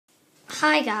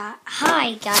Hi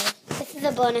guys, this is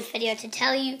a bonus video to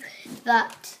tell you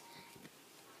that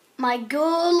my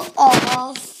goal of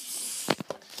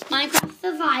Minecraft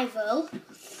Survival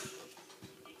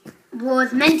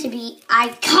was meant to be, I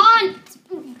can't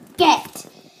get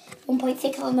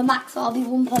 1.6 on the max, so I'll be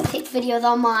 1.6 videos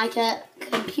on my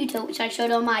computer, which I showed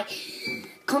on my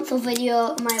console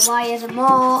video, my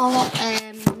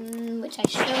YYYYAAAAYY, which I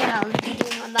showed I'll be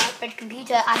doing on that red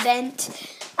computer I bent,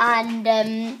 and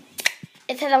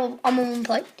it says I'm on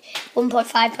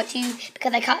 1.5.2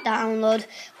 because I can't download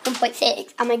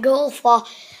 1.6, and my goal for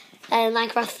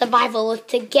Minecraft Survival was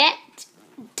to get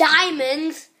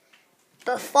diamonds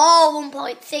before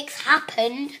 1.6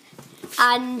 happened,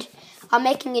 and I'm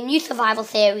making a new survival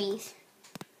series.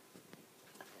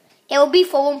 It will be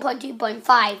for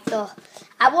 1.2.5, so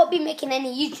I won't be making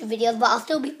any YouTube videos, but I'll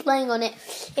still be playing on it.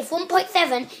 If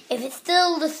 1.7, if it's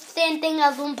still the same thing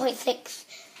as 1.6,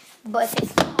 but if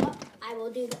it's not, I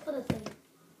will do the other thing.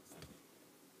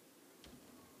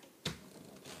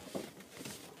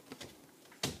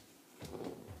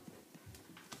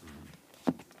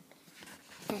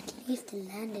 At least it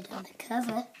landed on the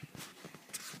cover,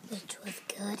 which was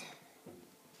good.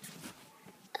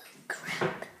 Oh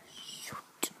crap.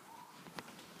 Shoot.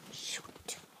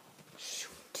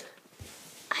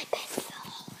 I bet so.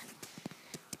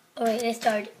 Alright, let's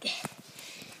start again.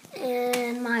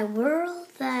 And my world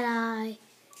that I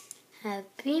have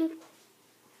been...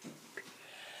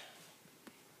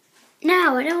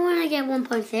 No, I don't want to get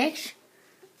 1.6.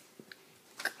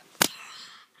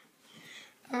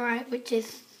 Alright, which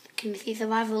is Community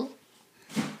Survival.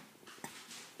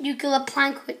 Nuclear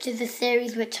Plank, which is a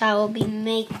series which I will be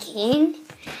making.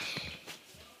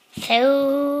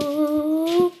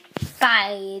 So,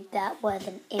 bye. That was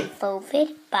an info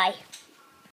vid. Bye.